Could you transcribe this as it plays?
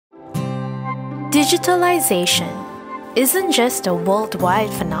Digitalization isn't just a worldwide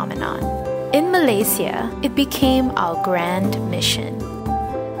phenomenon. In Malaysia, it became our grand mission.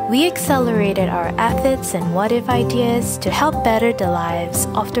 We accelerated our efforts and what-if ideas to help better the lives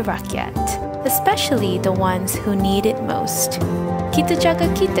of the rakyat, especially the ones who need it most. Kita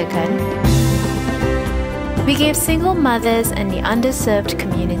jaga kita kan? We gave single mothers and the underserved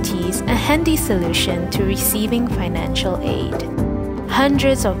communities a handy solution to receiving financial aid.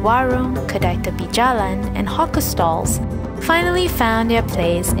 Hundreds of warung, kedai tepi jalan, and hawker stalls finally found their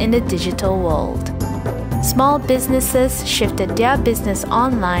place in the digital world. Small businesses shifted their business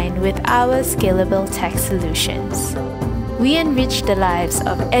online with our scalable tech solutions. We enriched the lives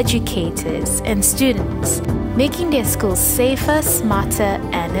of educators and students, making their schools safer, smarter,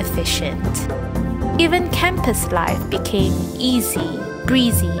 and efficient. Even campus life became easy,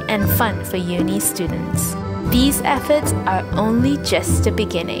 breezy, and fun for uni students. These efforts are only just the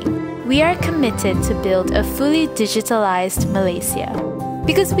beginning. We are committed to build a fully digitalized Malaysia.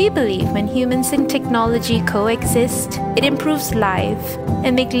 Because we believe when humans and technology coexist, it improves life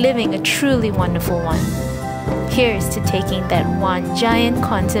and makes living a truly wonderful one. Here's to taking that one giant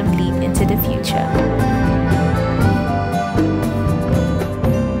quantum leap into the future.